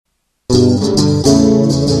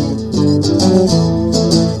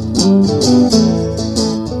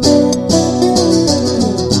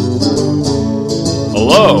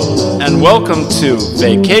welcome to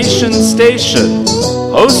Vacation Station,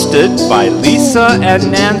 hosted by Lisa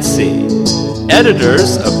and Nancy,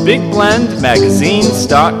 editors of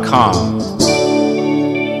BigBlendMagazines.com.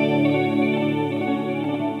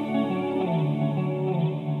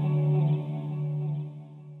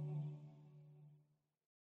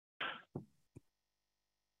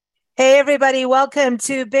 Hey everybody, welcome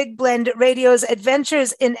to Big Blend Radio's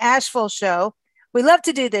Adventures in Asheville show. We love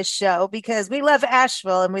to do this show because we love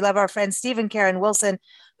Asheville and we love our friends Steve and Karen Wilson,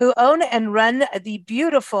 who own and run the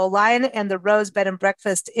beautiful Lion and the Rose Bed and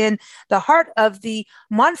Breakfast in the heart of the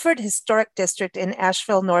Montford Historic District in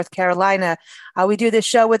Asheville, North Carolina. We do this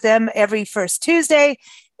show with them every first Tuesday,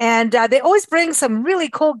 and they always bring some really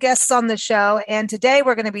cool guests on the show. And today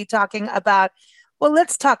we're going to be talking about, well,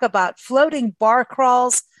 let's talk about floating bar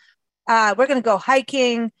crawls. We're going to go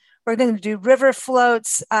hiking. We're going to do river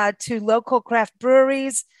floats to local craft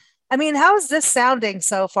breweries. I mean, how is this sounding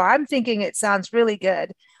so far? I'm thinking it sounds really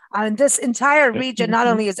good. This entire region, not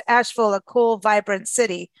only is Asheville a cool, vibrant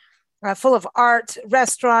city full of art,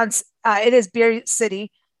 restaurants, it is Beer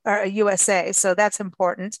City, or USA, so that's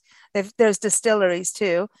important. There's distilleries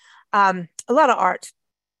too, a lot of art.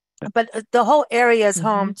 But the whole area is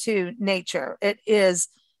home to nature. It is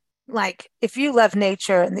like, if you love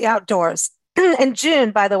nature and the outdoors, and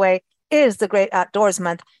June, by the way, is the great outdoors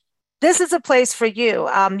month, this is a place for you.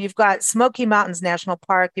 You've got Smoky Mountains National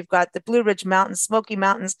Park. You've got the Blue Ridge Mountains, Smoky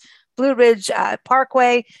Mountains, Blue Ridge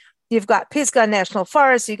Parkway. You've got Pisgah National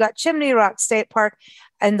Forest. You've got Chimney Rock State Park.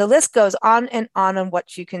 And the list goes on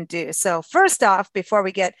what you can do. So first off, before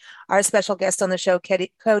we get our special guest on the show,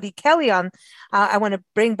 Cody Kelly on, I want to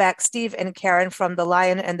bring back Steve and Karen from the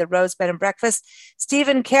Lion and the Rose Bed and Breakfast. Steve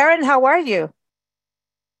and Karen, how are you?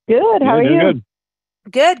 Good. How are you?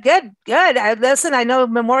 Good. Listen, I know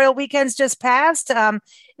Memorial Weekend's just passed.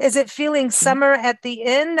 Is it feeling summer at the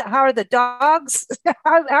inn? How are the dogs?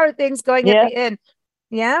 how are things going at the inn?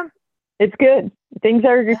 Yeah? It's good. Things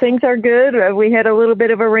are good. We had a little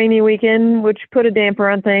bit of a rainy weekend, which put a damper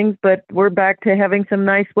on things, but we're back to having some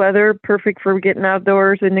nice weather, perfect for getting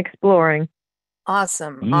outdoors and exploring.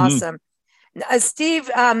 Awesome.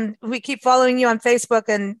 Steve, we keep following you on Facebook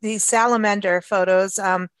and these salamander photos.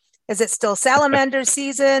 Is it still salamander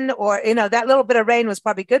season, or, that little bit of rain was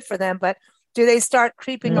probably good for them, but do they start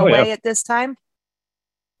creeping away at this time?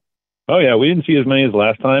 Oh, yeah. We didn't see as many as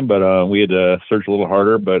last time, but we had to search a little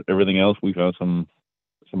harder. But everything else, we found some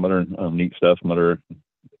other neat stuff, some other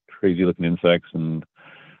crazy-looking insects, and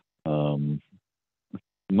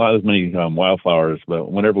not as many wildflowers. But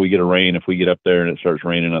whenever we get a rain, if we get up there and it starts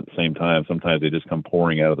raining at the same time, sometimes they just come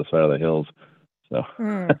pouring out of the side of the hills. So,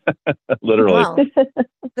 literally. Wow.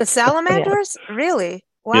 The salamanders? Really?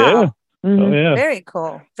 Wow. Yeah. Oh, yeah. Very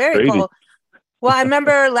cool. Very cool. Well, I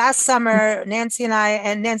remember last summer, Nancy and I,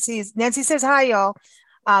 and Nancy says hi, y'all.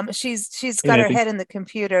 She's got her head in the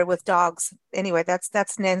computer with dogs. Anyway,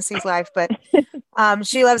 that's Nancy's life. But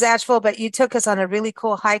she loves Asheville. But you took us on a really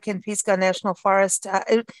cool hike in Pisgah National Forest.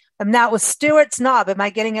 I'm now with Stewart's Knob. Am I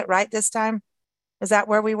getting it right this time? Is that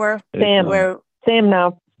where we were? Sam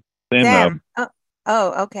Knob. Sam.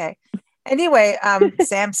 Oh, okay. Anyway,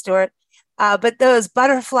 Sam Stewart. But those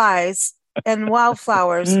butterflies and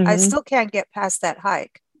wildflowers, I still can't get past that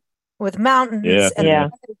hike with mountains and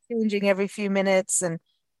weather changing every few minutes, and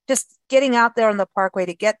just getting out there on the parkway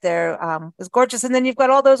to get there was gorgeous. And then you've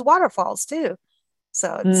got all those waterfalls too.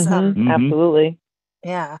 So it's absolutely.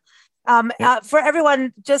 Yeah. For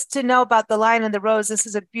everyone, just to know about the Lion and the Rose, this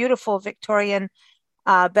is a beautiful Victorian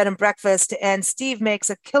bed and breakfast, and Steve makes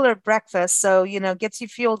a killer breakfast. So, gets you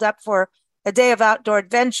fueled up for a day of outdoor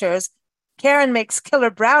adventures. Karen makes killer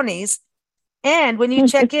brownies. And when you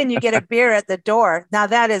check in, you get a beer at the door. Now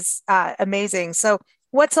that is amazing. So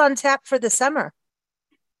what's on tap for the summer?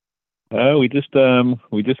 We just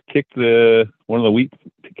kicked one of the wheat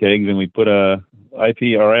kegs, and we put our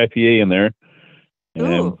IPA in there.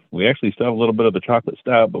 And we actually still have a little bit of the chocolate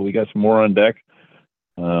stout, but we got some more on deck.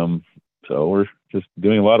 So we're just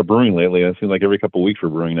doing a lot of brewing lately. It seems like every couple of weeks we're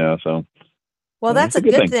brewing now. So. Well, that's a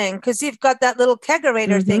good thing, because you've got that little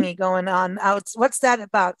kegerator thingy going on. What's that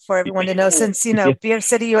about for everyone to know, since, Beer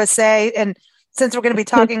City, USA, and since we're going to be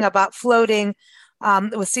talking about floating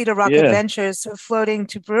with Cedar Rock Adventures, floating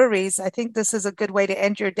to breweries, I think this is a good way to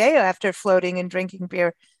end your day after floating and drinking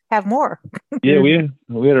beer. Have more. Yeah,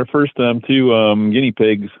 we had our first two guinea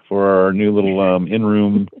pigs for our new little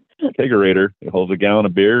in-room kegerator. It holds a gallon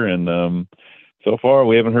of beer, and so far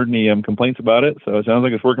we haven't heard any complaints about it, so it sounds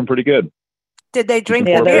like it's working pretty good. Did they drink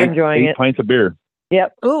the beer? They're enjoying 8 pints of beer.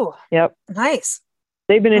 Yep. Ooh. Yep. Nice.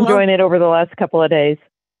 They've been enjoying it over the last couple of days.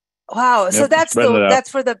 Wow. So that's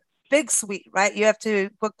for the big suite, right? You have to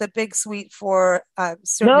book the big suite for a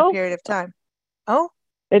certain period of time. Oh,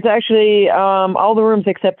 it's actually all the rooms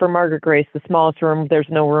except for Margaret Grace, the smallest room. There's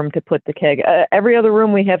no room to put the keg. Every other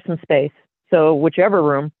room we have some space. So whichever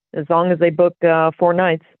room, as long as they book 4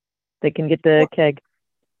 nights, they can get the keg.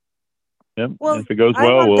 Yep. Well, if it goes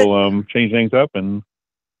well, we'll change things up and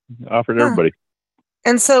offer it to everybody.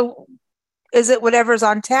 And so, is it whatever's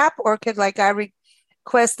on tap, or could I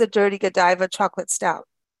request the Dirty Godiva chocolate stout?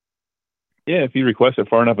 Yeah, if you request it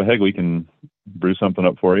far enough ahead, we can brew something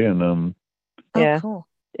up for you. And cool.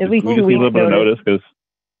 At least we just need a little bit of notice because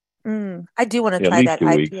I do want to try that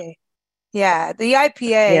IPA. Yeah, the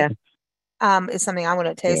IPA is something I want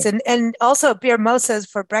to taste, and also beer mosas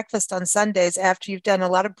for breakfast on Sundays after you've done a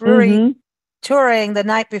lot of brewery touring the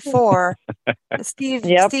night before. Steve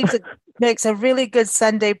makes a really good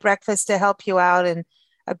Sunday breakfast to help you out, and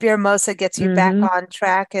a beer mosa gets you back on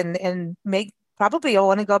track, and probably you'll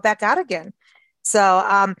want to go back out again.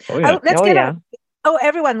 So let's get on. Oh,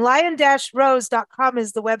 everyone, lion-rose.com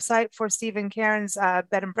is the website for Steve and Karen's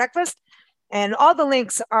bed and breakfast. And all the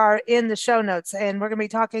links are in the show notes. And we're going to be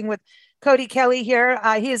talking with Cody Kelly here.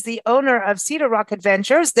 He is the owner of Cedar Rock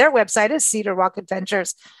Adventures. Their website is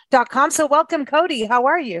cedarrockadventures.com. So welcome, Cody. How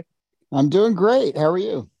are you? I'm doing great. How are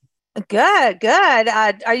you? Good.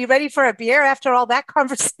 Are you ready for a beer after all that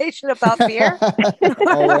conversation about beer?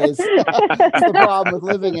 Always. That's the problem with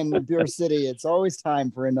living in Beer City. It's always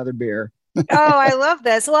time for another beer. Oh, I love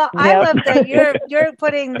this. Well, I love that you're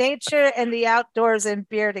putting nature and the outdoors and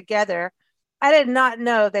beer together. I did not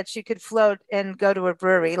know that you could float and go to a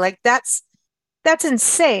brewery. That's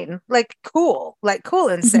insane. Cool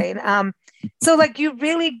insane. So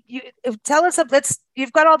you tell us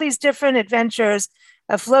you've got all these different adventures,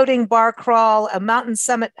 a floating bar crawl, a mountain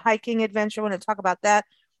summit hiking adventure. I want to talk about that.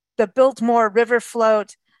 The Biltmore River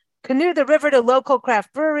float, canoe the river to local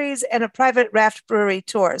craft breweries, and a private raft brewery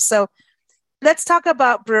tour. So let's talk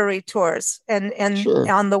about brewery tours and sure.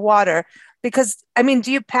 On the water, because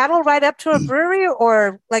do you paddle right up to a brewery,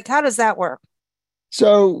 or how does that work?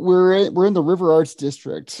 So we're in the River Arts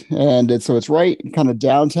District, and it's right kind of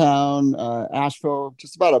downtown Asheville,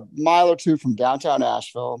 just about a mile or two from downtown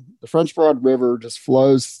Asheville. The French Broad River just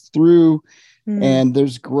flows through, and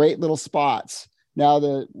there's great little spots. Now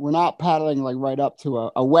we're not paddling right up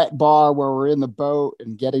to a wet bar where we're in the boat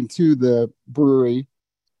and getting to the brewery.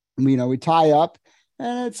 We tie up,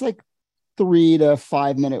 and it's 3 to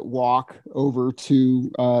 5 minute walk over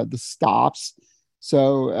to the stops.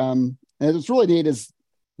 So, and what's really neat is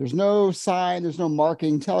there's no sign, there's no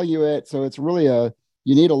marking telling you it. So it's really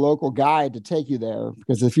you need a local guide to take you there,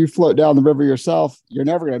 because if you float down the river yourself, you're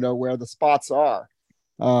never going to know where the spots are.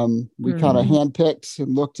 We kind of handpicked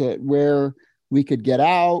and looked at where we could get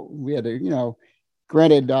out. We had to,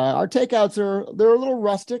 granted, our takeouts they're a little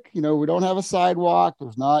rustic. We don't have a sidewalk.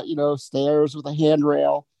 There's not, stairs with a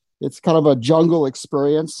handrail. It's kind of a jungle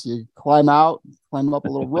experience. You climb up a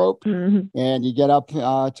little rope, and you get up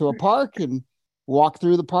to a park and walk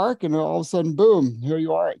through the park, and all of a sudden, boom, here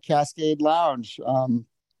you are at Cascade Lounge.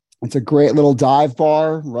 It's a great little dive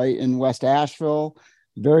bar right in West Asheville.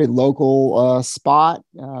 Very local spot.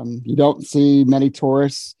 You don't see many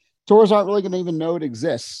tourists. Tourists aren't really going to even know it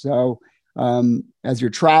exists. So as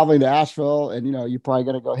you're traveling to Asheville, and you're probably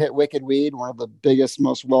going to go hit Wicked Weed, one of the biggest,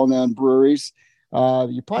 most well-known breweries,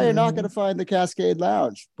 you're probably not going to find the Cascade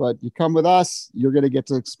Lounge. But you come with us, you're going to get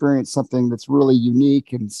to experience something that's really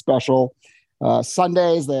unique and special.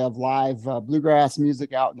 Sundays, they have live bluegrass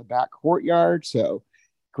music out in the back courtyard. So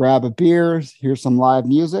grab a beer, hear some live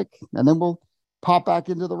music, and then we'll pop back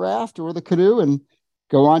into the raft or the canoe and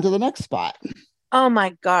go on to the next spot. Oh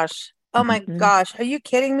my gosh. Are you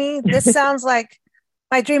kidding me? This sounds like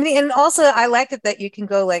my dream. And also, I like it that you can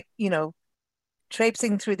go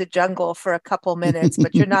traipsing through the jungle for a couple minutes,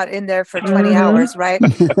 but you're not in there for 20 hours, right?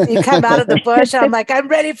 You come out of the bush. I'm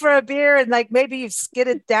ready for a beer. And maybe you've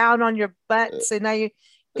skidded down on your butt. So now you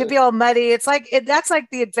could be all muddy. It's that's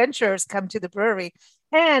the adventurers come to the brewery,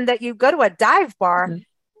 and that you go to a dive bar.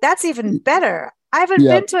 That's even better. I haven't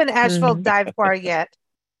been to an Asheville dive bar yet.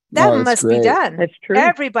 That must be done. That's true.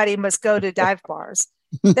 Everybody must go to dive bars.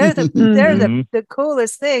 They're the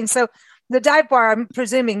coolest thing. So the dive bar, I'm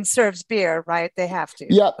presuming, serves beer, right? They have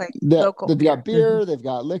to. Yeah. Local they've got beer, they've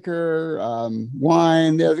got liquor,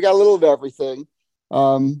 wine. They've got a little of everything.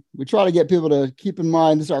 We try to get people to keep in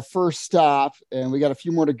mind this is our first stop, and we got a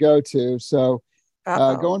few more to go to. So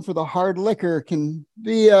going for the hard liquor can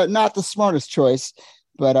be not the smartest choice.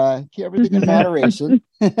 But keep everything in moderation.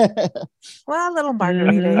 Well, a little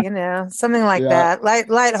margarita, something like that.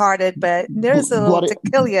 Lighthearted, but there's a little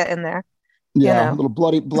tequila in there. Yeah, a little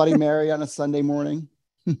bloody Mary on a Sunday morning.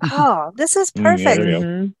 Oh, this is Yeah, perfect. there you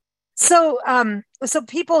go. Mm-hmm. So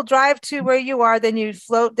people drive to where you are, then you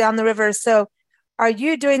float down the river. So are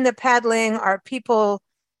you doing the paddling? Are people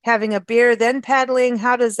having a beer, then paddling?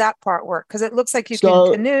 How does that part work? Because it looks like you can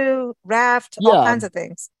So canoe, raft, all yeah, kinds of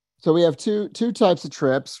things. so we have two types of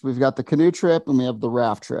trips. We've got the canoe trip and we have the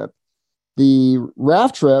raft trip. The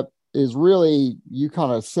raft trip is really you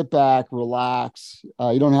kind of sit back, relax.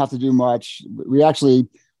 You don't have to do much. We actually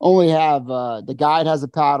only have the guide has a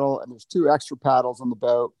paddle and there's two extra paddles on the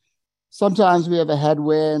boat. Sometimes we have a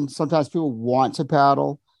headwind. Sometimes people want to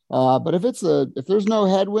paddle. But if there's no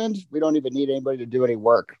headwind, we don't even need anybody to do any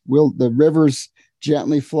work. The river's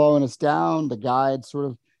gently flowing us down. The guide sort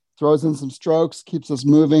of throws in some strokes, keeps us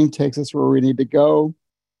moving, takes us where we need to go.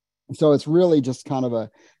 So it's really just kind of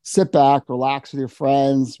a sit back, relax with your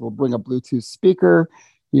friends. We'll bring a Bluetooth speaker.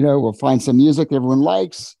 We'll find some music everyone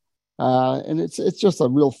likes, and it's just a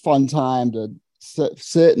real fun time to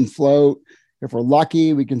sit and float. If we're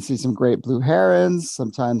lucky, we can see some great blue herons,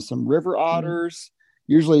 sometimes some river otters.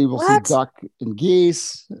 Usually we'll see What? duck and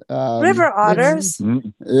geese. River otters?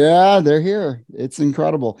 Yeah, they're here. It's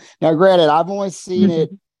incredible. Now, granted, I've only seen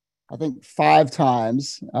it, I think, 5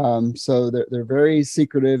 times. So they're very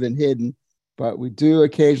secretive and hidden, but we do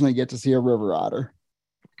occasionally get to see a river otter.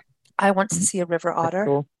 I want to see a river otter.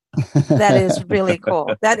 Cool. That is really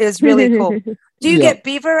cool. That is really cool. Do you get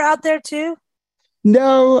beaver out there too?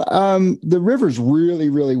 No, the river's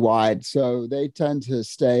really, really wide, so they tend to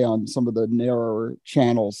stay on some of the narrower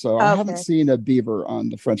channels. So I haven't seen a beaver on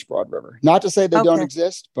the French Broad River. Not to say they don't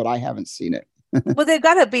exist, but I haven't seen it. Well, they've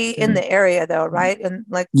got to be in the area though, right? And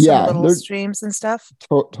like some little streams and stuff.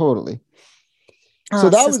 Totally. Oh,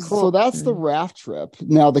 So that's the raft trip.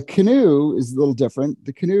 Now the canoe is a little different.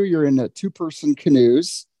 The canoe, you're in 2-person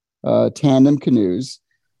canoes, tandem canoes.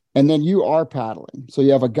 And then you are paddling. So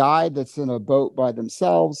you have a guide that's in a boat by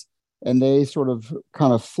themselves, and they sort of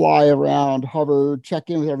kind of fly around, hover, check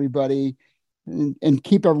in with everybody, and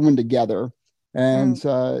keep everyone together. And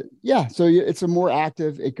so it's a more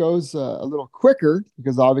active. It goes a little quicker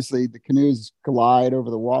because obviously the canoes glide over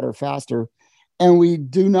the water faster. And we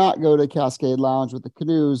do not go to Cascade Lounge with the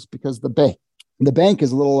canoes because the bank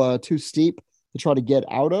is a little too steep to try to get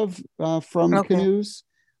out of from canoes.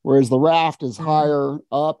 Whereas the raft is higher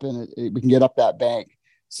up and we can get up that bank.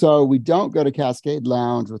 So we don't go to Cascade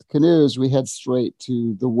Lounge with canoes. We head straight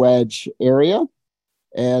to the Wedge area.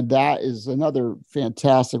 And that is another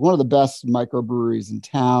fantastic, one of the best microbreweries in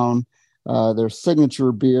town. Their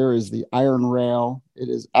signature beer is the Iron Rail. It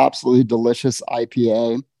is absolutely delicious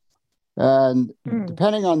IPA. And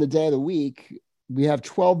depending on the day of the week, we have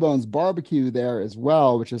 12 Bones Barbecue there as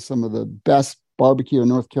well, which is some of the best barbecue in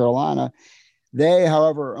North Carolina. They,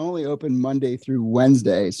 however, are only open Monday through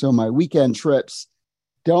Wednesday. So my weekend trips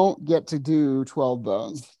don't get to do 12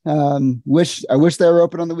 Bones. I wish they were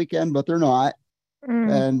open on the weekend, but they're not.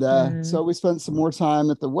 And so we spent some more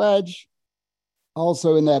time at the Wedge.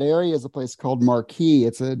 Also in that area is a place called Marquee.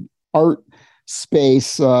 It's an art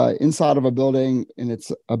space inside of a building, and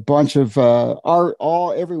it's a bunch of art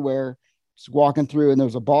all everywhere. Just walking through, and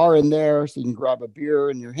there's a bar in there, so you can grab a beer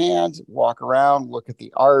in your hand, walk around, look at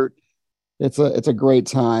the art. It's a great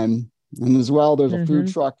time. And as well, there's a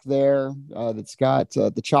food truck there that's got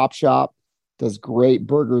the Chop Shop, does great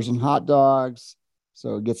burgers and hot dogs.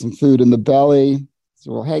 So get some food in the belly.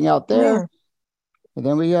 So we'll hang out there. Yeah. And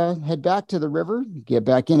then we head back to the river, get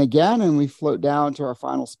back in again, and we float down to our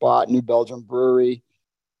final spot, New Belgium Brewery.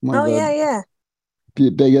 One of the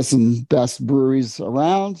biggest and best breweries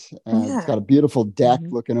around. And it's got a beautiful deck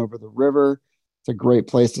looking over the river. It's a great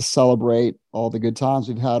place to celebrate all the good times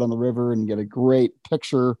we've had on the river and get a great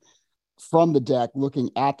picture from the deck looking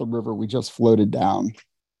at the river we just floated down.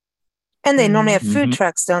 And they normally have food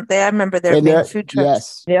trucks, don't they? I remember there being food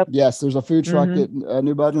trucks. Yes, there's a food truck at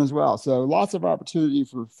New Belgium as well. So lots of opportunity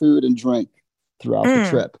for food and drink throughout the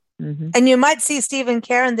trip. And you might see Steve and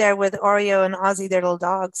Karen there with Oreo and Ozzy, their little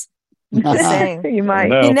dogs. Just saying. You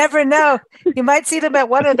might. You never know. You might see them at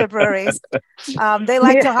one of the breweries. They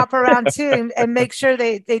like to hop around too and make sure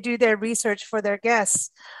they do their research for their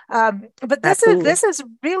guests. But this is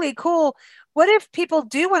really cool. What if people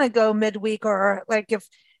do want to go midweek, or like if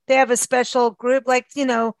they have a special group, like,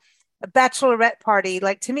 a bachelorette party?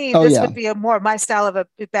 Like, to me, this would be more my style of a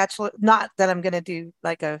bachelor. Not that I'm going to do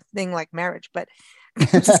like a thing like marriage, but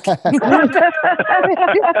just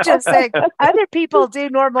saying other people do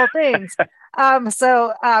normal things.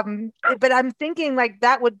 But I'm thinking like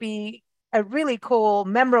that would be a really cool,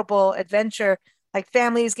 memorable adventure, like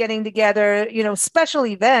families getting together, special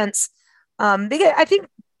events. Because I think,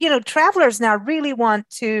 travelers now really want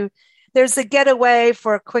to, there's a getaway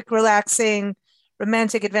for a quick, relaxing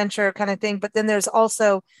romantic adventure kind of thing. But then there's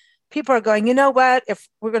also people are going, you know what? If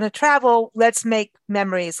we're going to travel, let's make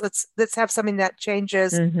memories. Let's have something that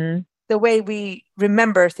changes the way we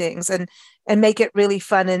remember things and make it really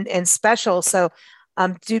fun and special. So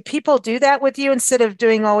do people do that with you instead of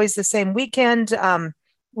doing always the same weekend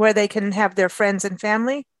where they can have their friends and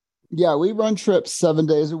family? Yeah, we run trips 7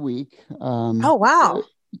 days a week. Oh, wow.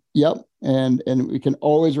 Yep. And we can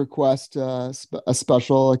always request a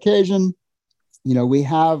special occasion. We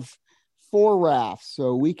have 4 rafts,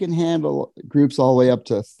 so we can handle groups all the way up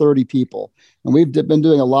to 30 people. And we've been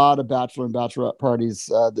doing a lot of bachelor and bachelorette parties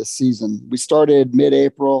this season. We started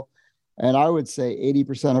mid-April, and I would say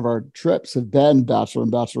 80% of our trips have been bachelor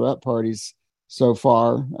and bachelorette parties so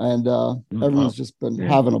far. And everyone's just been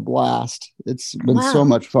having a blast. It's been so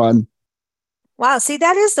much fun. Wow. See,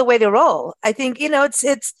 that is the way to roll. I think,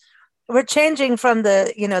 it's we're changing from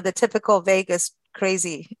the, the typical Vegas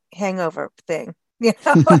crazy hangover thing. This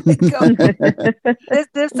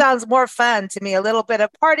sounds more fun to me. A little bit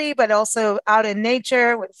of party, but also out in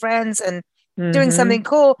nature with friends and doing something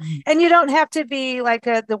cool. And you don't have to be like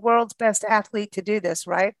the world's best athlete to do this,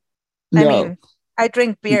 right? No. I mean, I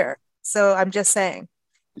drink beer, so I'm just saying.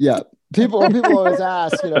 Yeah. People always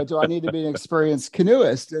ask, do I need to be an experienced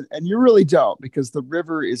canoeist? And you really don't, because the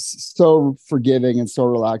river is so forgiving and so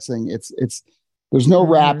relaxing. There's no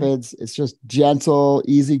rapids. It's just gentle,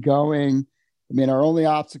 easy going. I mean, our only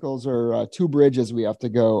obstacles are 2 bridges we have to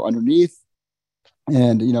go underneath.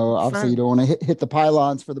 And, obviously you don't want to hit the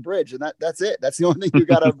pylons for the bridge. And that's it. That's the only thing you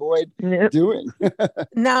got to avoid doing.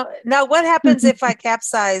 Now, what happens if I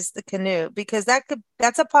capsize the canoe? Because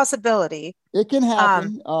that's a possibility. It can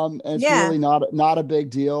happen. And it's really not a big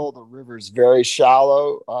deal. The river's very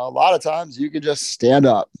shallow. A lot of times you can just stand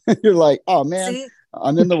up. You're like, oh man, see?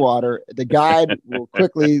 I'm in the water. The guide will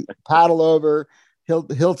quickly paddle over.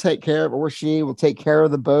 He'll take care of, or she will take care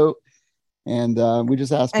of the boat. And we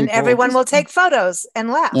just ask people. And everyone will take photos and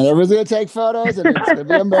laugh. And everyone's going to take photos, and it's going to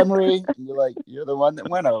be a memory. And you're like, you're the one that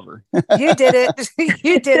went over. You did it.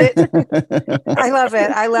 You did it. I love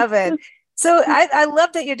it. So I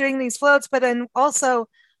love that you're doing these floats, but then also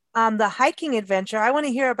the hiking adventure. I want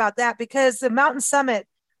to hear about that, because the mountain summit,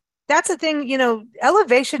 that's a thing,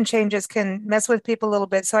 elevation changes can mess with people a little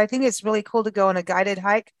bit. So I think it's really cool to go on a guided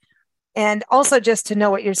hike, and also just to know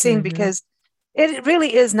what you're seeing, because it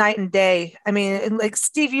really is night and day. I mean, like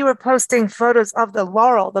Steve, you were posting photos of the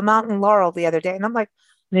mountain laurel the other day. And I'm like,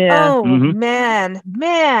 man.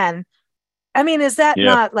 I mean, is that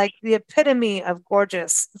not like the epitome of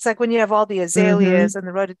gorgeous? It's like when you have all the azaleas and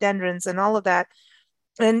the rhododendrons and all of that.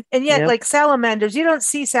 And yet like salamanders, you don't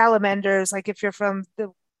see salamanders. Like if you're from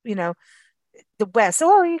the West,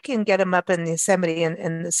 well, you can get them up in Yosemite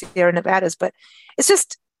and the Sierra Nevadas, but it's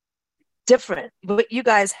just different. What you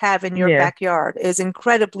guys have in your backyard is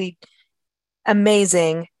incredibly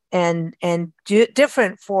amazing and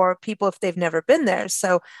different for people if they've never been there.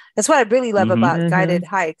 So that's what I really love about guided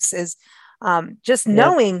hikes is just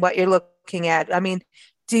knowing what you're looking at. I mean,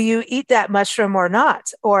 do you eat that mushroom or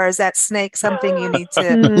not? Or is that snake something you need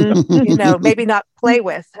to, maybe not play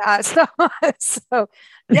with? So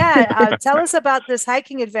tell us about this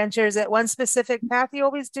hiking adventure. Is it one specific path you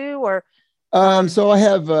always do, or? So I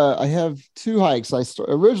have 2 hikes.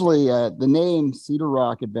 Originally the name Cedar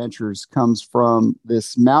Rock Adventures comes from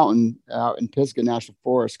this mountain out in Pisgah National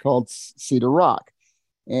Forest called Cedar Rock,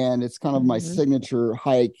 and it's kind of my signature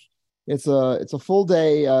hike. It's a full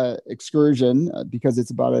day excursion because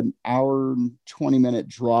it's about an hour and 20-minute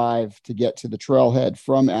drive to get to the trailhead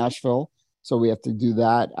from Asheville. So we have to do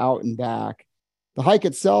that out and back. The hike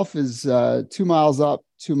itself is 2 miles up,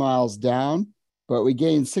 2 miles down, but we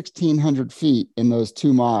gain 1,600 feet in those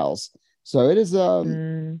 2 miles. So it is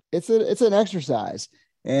it's an exercise,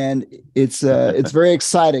 and it's very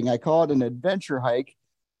exciting. I call it an adventure hike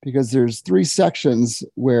because there's 3 sections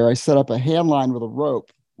where I set up a hand line with a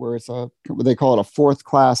rope, where it's what they call it a 4th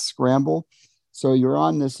class scramble. So you're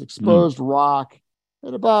on this exposed rock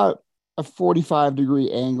at about a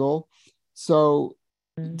 45-degree angle. So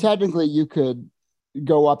technically you could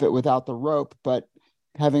go up it without the rope, but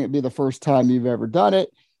having it be the first time you've ever done it,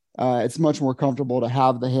 it's much more comfortable to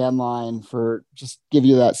have the hand line for just give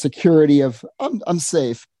you that security of I'm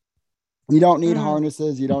safe. You don't need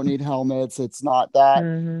harnesses, you don't need helmets. It's not that.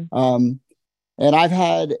 And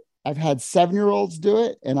I've had 7-year-olds do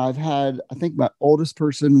it, and I think my oldest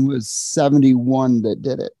person was 71 that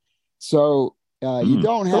did it. So you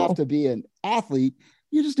don't have to be an athlete.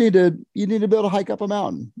 You just need to be able to hike up a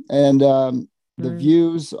mountain, and the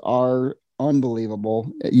views are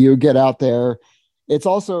unbelievable. You get out there. It's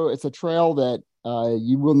a trail that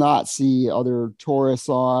You will not see other tourists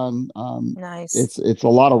on. Nice. It's a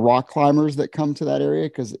lot of rock climbers that come to that area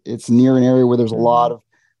because it's near an area where there's a lot of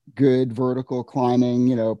good vertical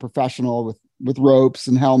climbing, professional with ropes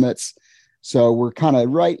and helmets. So we're kind of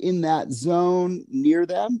right in that zone near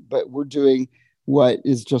them, but we're doing what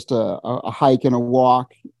is just a hike and a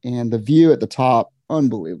walk, and the view at the top,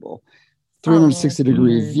 unbelievable.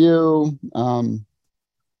 360-degree view. And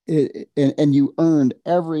you earned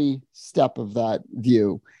every step of that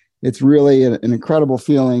view. It's really an incredible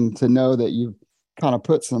feeling to know that you've kind of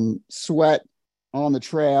put some sweat on the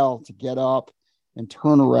trail to get up and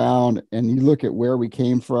turn around, and you look at where we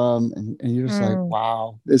came from, and you're just like,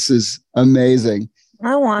 wow, this is amazing.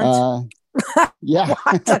 I want. Yeah.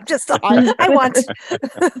 I'm just, I want.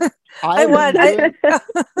 I want.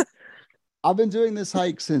 I've been doing this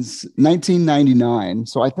hike since 1999.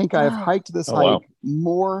 So I think I've hiked this hike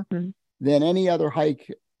more than any other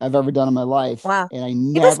hike I've ever done in my life. Wow. And I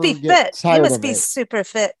you must be fit. You must be super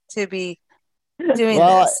fit to be doing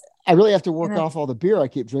this. I really have to work off all the beer I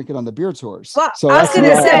keep drinking on the beer tours. Well, so I was going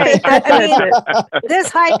to say, I mean,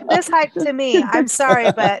 this hike to me, I'm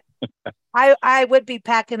sorry, but I would be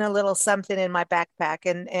packing a little something in my backpack,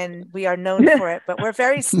 and we are known for it, but we're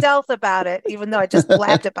very stealth about it, even though I just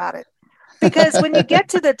blabbed about it. Because when you get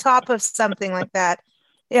to the top of something like that,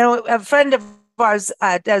 a friend of ours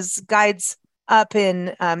does guides up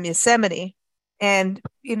in Yosemite, and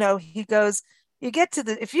he goes, you get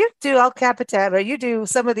to if you do El Capitan or you do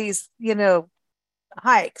some of these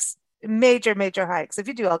hikes, major hikes, if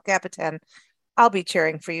you do El Capitan, I'll be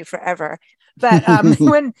cheering for you forever. But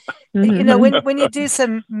when when you do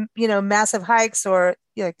some massive hikes, or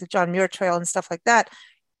like the John Muir Trail and stuff like that,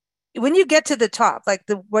 when you get to the top, like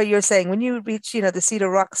where you're saying, when you reach the Cedar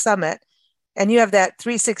Rock summit, and you have that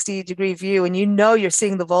 360-degree view, and you're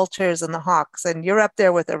seeing the vultures and the hawks, and you're up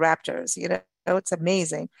there with the raptors, it's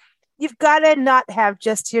amazing. You've got to not have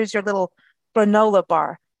just, here's your little granola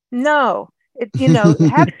bar. No,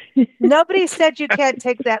 nobody said you can't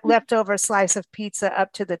take that leftover slice of pizza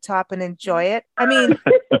up to the top and enjoy it. I mean,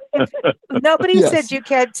 nobody said you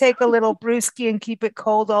can't take a little brewski and keep it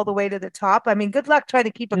cold all the way to the top. I mean, good luck trying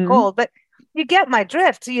to keep it cold, but you get my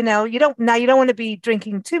drift. You don't want to be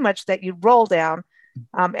drinking too much that you roll down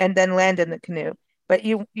and then land in the canoe, but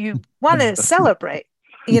you want to celebrate.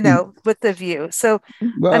 With the view. So,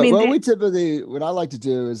 we typically, what I like to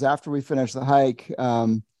do is after we finish the hike,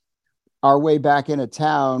 our way back into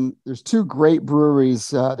town, there's two great breweries.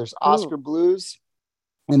 There's Oscar Blues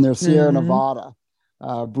and there's Sierra Nevada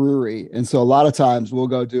brewery. And so a lot of times we'll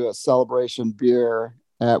go do a celebration beer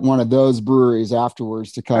at one of those breweries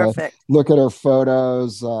afterwards to kind of look at our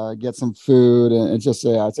photos, get some food, and it's just,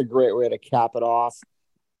 it's a great way to cap it off.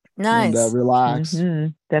 Nice. And relax.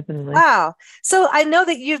 Definitely. Wow. So I know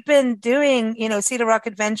that you've been doing, Cedar Rock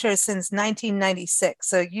Adventures since 1996.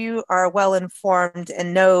 So you are well informed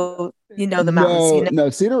and know the mountains. No,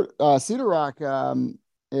 Cedar Rock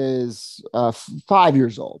is 5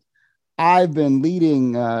 years old. I've been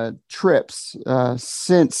leading trips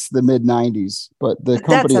since the mid 90s, but the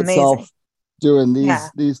company itself doing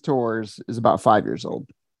these tours is about 5 years old.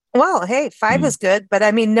 Well, hey, 5 is good, but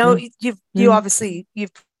I mean, you obviously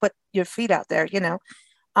you've put your feet out there,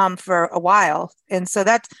 for a while, and so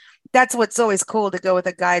that's what's always cool, to go with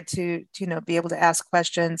a guide to be able to ask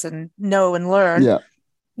questions and know and learn,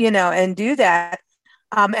 and do that.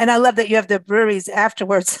 And I love that you have the breweries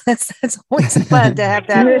afterwards. That's always fun to have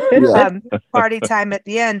that party time at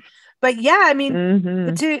the end. But I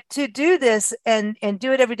mean, to do this and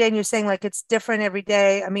do it every day, and you're saying like it's different every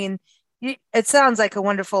day. I mean, it sounds like a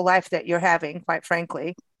wonderful life that you're having, quite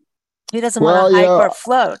frankly. Who doesn't want to hike or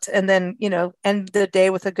float and then, end the day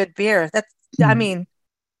with a good beer? I mean,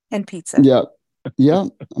 and pizza. Yeah.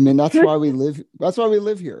 I mean, that's why we live. That's why we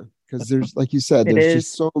live here. Because there's, like you said, there's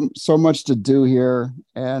just so much to do here.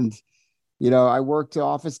 And, I worked an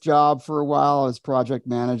office job for a while. I was project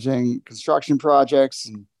managing construction projects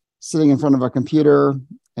and sitting in front of a computer.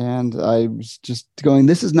 And I was just going,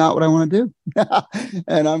 this is not what I want to do.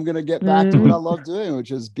 And I'm going to get back to what I love doing,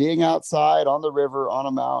 which is being outside on the river, on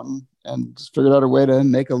a mountain, and just figured out a way to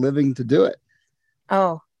make a living to do it.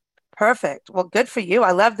 Oh, perfect. Well, good for you.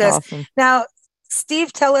 I love this. Awesome. Now,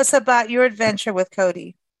 Steve, tell us about your adventure with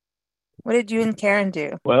Cody. What did you and Karen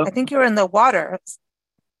do? Well, I think you were in the water.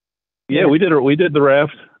 Yeah, we did the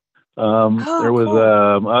raft. There was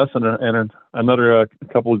us and another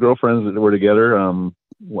couple of girlfriends that were together.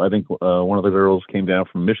 I think one of the girls came down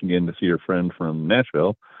from Michigan to see her friend from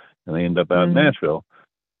Nashville, and they ended up out in Nashville.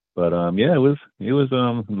 But it was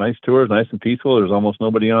a nice tour. It was nice and peaceful. There was almost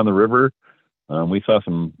nobody on the river. We saw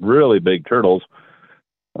some really big turtles.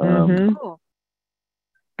 Cool.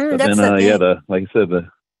 But that's then, the thing. like I said,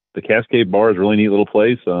 the Cascade Bar is a really neat little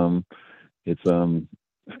place. It's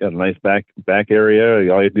got a nice back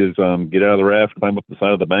area. All you do is get out of the raft, climb up the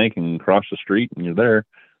side of the bank, and cross the street, and you're there.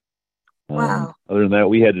 Wow. Other than that,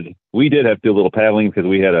 we did have to do a little paddling because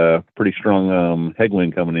we had a pretty strong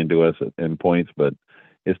headwind coming into us in points, but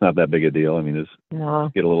it's not that big a deal. I mean, just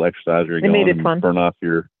get a little exercise or go and burn off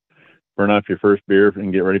your first beer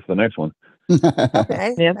and get ready for the next one.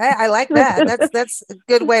 Okay. Yep. I like that. That's a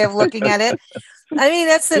good way of looking at it. I mean,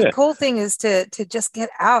 that's the cool thing is to just get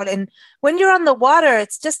out. And when you're on the water,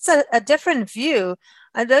 it's just a different view.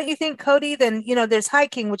 Don't you think, Cody? Then, there's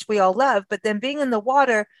hiking, which we all love, but then being in the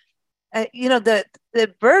water,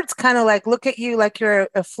 the birds kind of like look at you like you're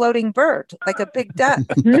a floating bird, like a big duck.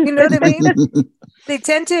 You know what I mean? They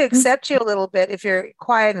tend to accept you a little bit if you're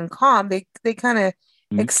quiet and calm. They kind of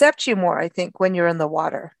accept you more, I think, when you're in the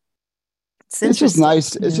water. It's just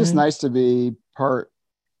nice. It's just nice to be part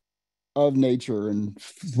of nature and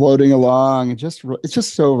floating along. It's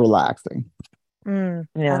just so relaxing. I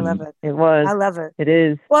love it. It was. I love it. It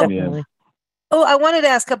is. Well, definitely. Oh, I wanted to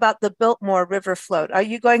ask about the Biltmore River float. Are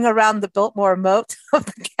you going around the Biltmore moat of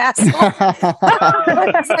the castle?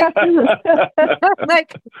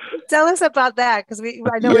 like, tell us about that, because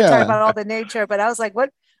I know we're talking about all the nature, but I was like,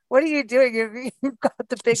 what are you doing? You've got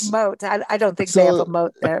the big moat. I don't think they have a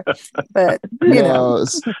moat there, but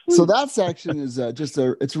So that section is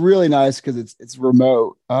it's really nice because it's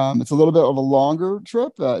remote. It's a little bit of a longer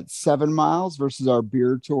trip, 7 miles versus our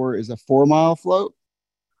beer tour is a 4-mile float.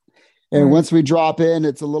 And once we drop in,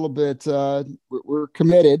 it's a little bit, we're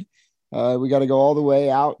committed. We got to go all the way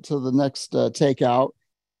out to the next takeout.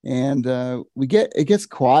 And it gets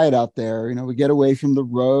quiet out there. We get away from the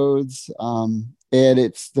roads. And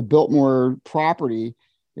it's the Biltmore property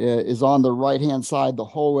is on the right-hand side the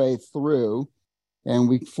whole way through. And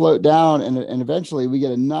we float down and eventually we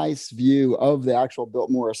get a nice view of the actual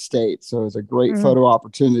Biltmore estate. So it's a great photo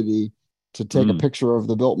opportunity to take a picture of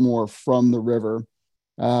the Biltmore from the river.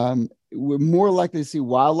 We're more likely to see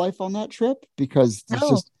wildlife on that trip because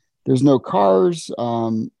there's no cars,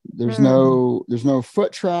 there's no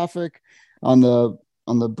foot traffic. On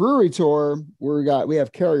the brewery tour, we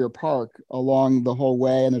have Carrier Park along the whole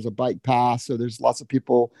way, and there's a bike path, so there's lots of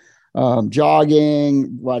people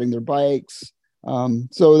jogging, riding their bikes,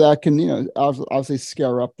 so that can obviously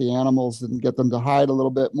scare up the animals and get them to hide a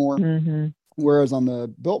little bit more. Whereas on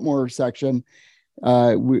the Biltmore section,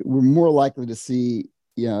 we're more likely to see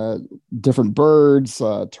different birds,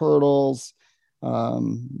 turtles,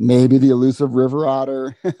 maybe the elusive river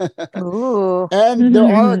otter. And there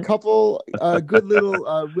are a couple good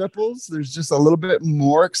little ripples. There's just a little bit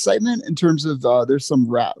more excitement in terms of there's some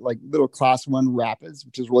little class 1 rapids,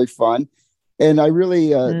 which is really fun. And I really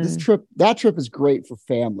that trip is great for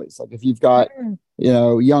families. Like if you've got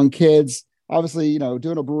young kids, obviously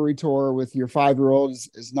doing a brewery tour with your 5-year-old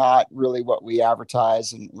is not really what we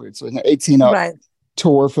advertise, and it's an 18 up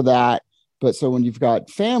tour for that. But so when you've got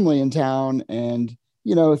family in town and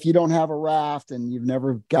if you don't have a raft and you've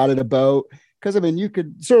never got a boat, because you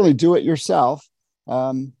could certainly do it yourself,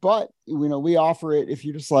 but we offer it if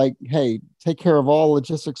you're just like, hey, take care of all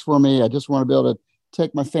logistics for me, I just want to be able to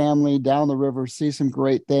take my family down the river, see some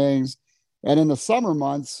great things. And in the summer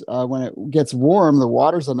months, when it gets warm, the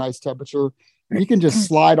water's a nice temperature, you can just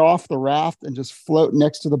slide off the raft and just float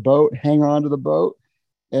next to the boat, hang on to the boat,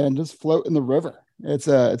 and just float in the river. It's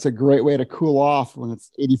a great way to cool off when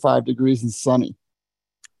it's 85 degrees and sunny.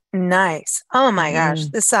 Nice. Oh my gosh,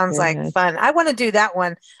 this sounds like fun. I want to do that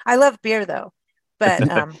one. I love beer though, but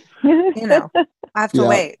I have to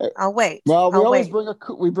wait. I'll wait. Well, we always bring a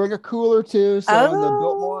cooler too. So in the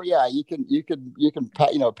Biltmore, you can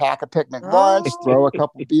pack a picnic lunch, throw a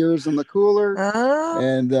couple beers in the cooler,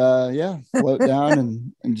 and float down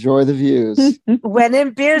and enjoy the views. When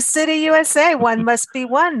in Beer City, USA, one must be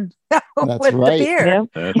one. With the beer,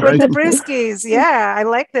 with the brewskis. Yeah, I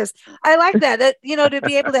like this. I like that. To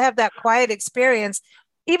be able to have that quiet experience,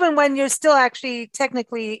 even when you're still actually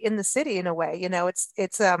technically in the city in a way.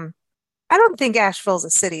 It's I don't think Asheville's a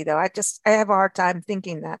city though. I have a hard time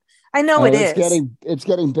thinking that. I know it is. It's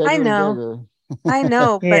getting bigger. I know. And bigger. I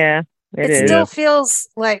know, but it still feels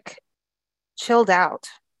like chilled out.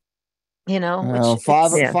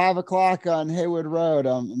 5 o'clock on Haywood Road.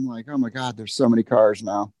 I'm like, oh my God, there's so many cars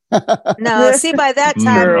now. No, see, by that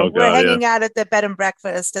time we're hanging out at the bed and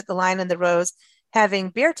breakfast at the Lion and the Rose having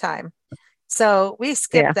beer time. So we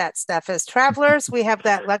skip that stuff. As travelers, we have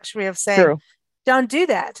that luxury of saying, don't do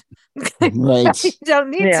that. Right. You don't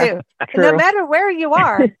need to. No matter where you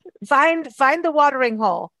are, find the watering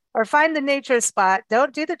hole or find the nature spot.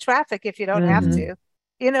 Don't do the traffic if you don't have to.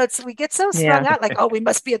 we get so strung out, like, oh, we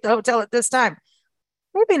must be at the hotel at this time.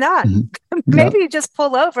 Maybe not. Mm-hmm. Maybe you just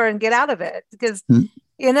pull over and get out of it because,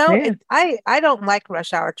 Mm-hmm. I don't like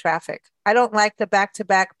rush hour traffic. I don't like the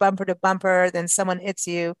back-to-back bumper to bumper, then someone hits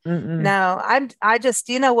you. Mm-mm. No, I just,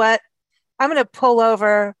 you know what? I'm going to pull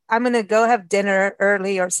over. I'm going to go have dinner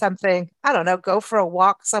early or something. I don't know, go for a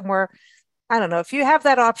walk somewhere. I don't know. If you have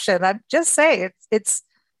that option, I'm just saying it's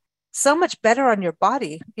so much better on your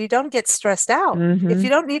body. You don't get stressed out. If you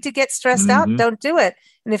don't need to get stressed out, don't do it.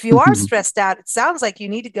 And if you are stressed out, it sounds like you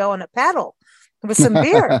need to go on a paddle with some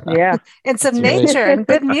beer and some nature and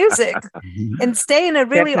good music and stay in a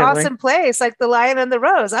really awesome place like the Lion and the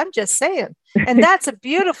Rose. I'm just saying. And that's a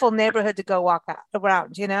beautiful neighborhood to go walk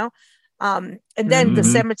around, and then the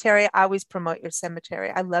cemetery, I always promote your cemetery.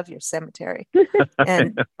 I love your cemetery.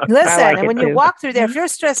 And listen, and when you walk through there, if you're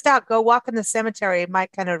stressed out, go walk in the cemetery. It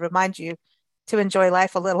might kind of remind you to enjoy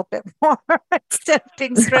life a little bit more instead of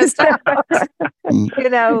being stressed out. But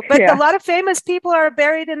a lot of famous people are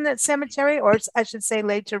buried in that cemetery, or I should say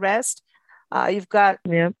laid to rest. You've got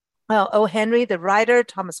O. Henry, the writer,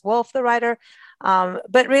 Thomas Wolfe, the writer.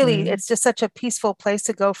 But really, it's just such a peaceful place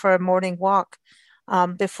to go for a morning walk.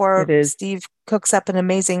 Before Steve cooks up an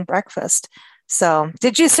amazing breakfast. So,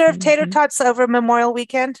 did you serve tater tots over Memorial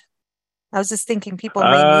Weekend? I was just thinking people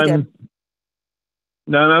may need them.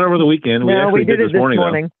 No, not over the weekend. We did it this morning.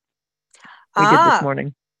 We did this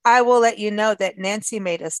morning. I will let you know that Nancy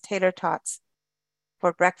made us tater tots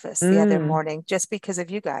for breakfast the other morning, just because of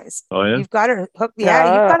you guys. Oh yeah, you've got her hooked. Yeah,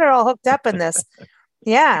 you've got her all hooked up in this.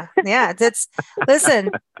 Yeah. Listen,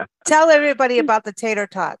 tell everybody about the tater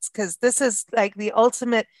tots, because this is like the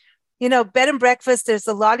ultimate, bed and breakfast. There's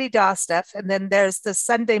the la-di-da stuff, and then there's the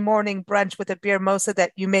Sunday morning brunch with a beer mosa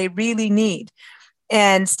that you may really need.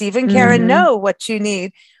 And Steve and Karen know what you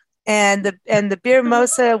need. And the beer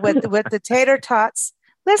mosa with the tater tots.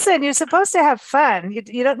 Listen, you're supposed to have fun.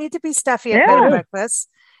 You don't need to be stuffy at bed and breakfast.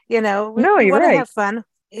 We you're want to right. have fun.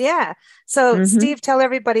 Yeah. So Steve, tell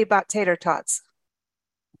everybody about tater tots.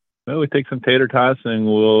 Well, we take some tater tots and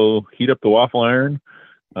we'll heat up the waffle iron,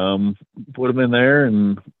 put them in there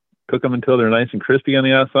and cook them until they're nice and crispy on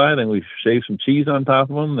the outside. And we shave some cheese on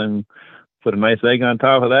top of them, then put a nice egg on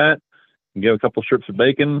top of that, and give a couple strips of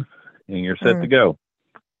bacon, and you're set to go.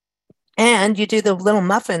 And you do the little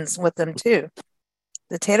muffins with them too.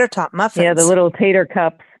 The tater tot muffins. Yeah, the little tater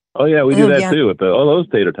cups. Oh yeah, we do that too with those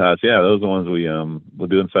tater tots. Yeah, those are the ones we'll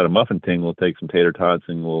do inside a muffin tin. We'll take some tater tots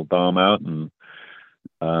and we'll thaw them out and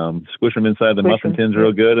squish them inside the muffin tins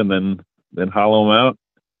real good, and then hollow them out,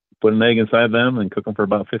 put an egg inside them, and cook them for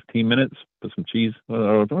about 15 minutes. Put some cheese.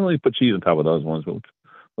 Well, don't really put cheese on top of those ones, but a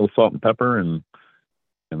little salt and pepper, and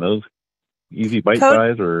those easy bite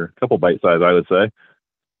size, or a couple bite size, I would say.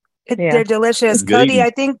 They're delicious. Cody, eating.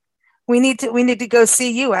 I think we need to go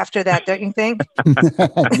see you after that, don't you think?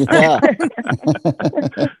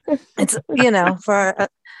 It's for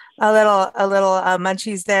a little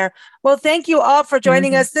munchies there. Well, thank you all for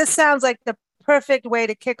joining us. This sounds like the perfect way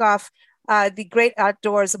to kick off the great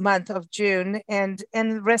outdoors month of June and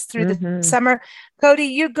rest through the summer. Cody,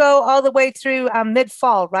 you go all the way through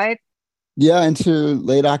mid-fall, right? Yeah, into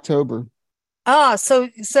late October. So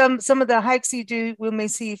some of the hikes you do, we may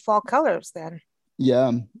see fall colors then.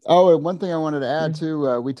 Yeah. Oh, and one thing I wanted to add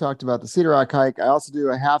too, we talked about the Cedar Rock hike. I also do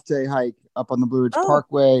a half-day hike up on the Blue Ridge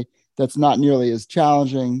Parkway. That's not nearly as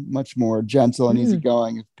challenging, much more gentle and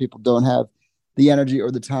easygoing if people don't have the energy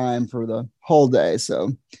or the time for the whole day.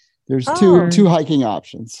 So there's two hiking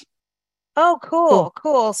options. Oh,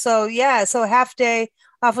 cool. So half day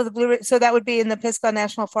off of the Blue Ridge. So that would be in the Pisgah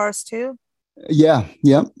National Forest too? Yeah.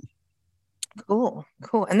 Yep. Cool.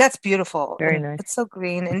 And that's beautiful. Very nice. It's so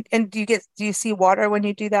green. And do you see water when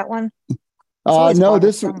you do that one? No,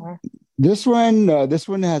 this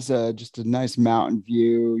one has just a nice mountain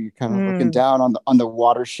view. You're kind of looking down on the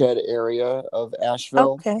watershed area of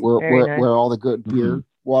Asheville, where all the good beer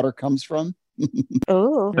water comes from.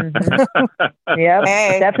 Oh,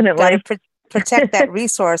 yeah, definitely. Protect that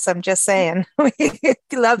resource. I'm just saying. We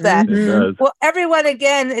love that. Well, everyone,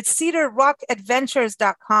 again, it's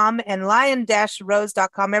cedarrockadventures.com and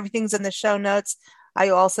lion-rose.com. Everything's in the show notes. I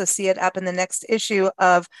also see it up in the next issue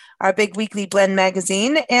of our Big Weekly Blend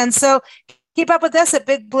magazine. And so keep up with us at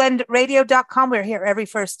bigblendradio.com. We're here every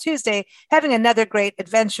first Tuesday having another great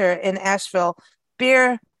adventure in Asheville.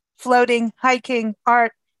 Beer, floating, hiking,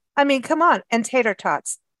 art. I mean, come on. And tater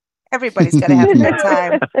tots. Everybody's got to have a good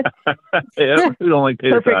time. Yeah, we don't like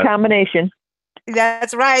tater tots. Perfect combination.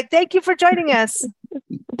 That's right. Thank you for joining us.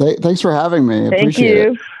 Thanks for having me. Thank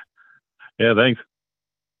you. Yeah, thanks.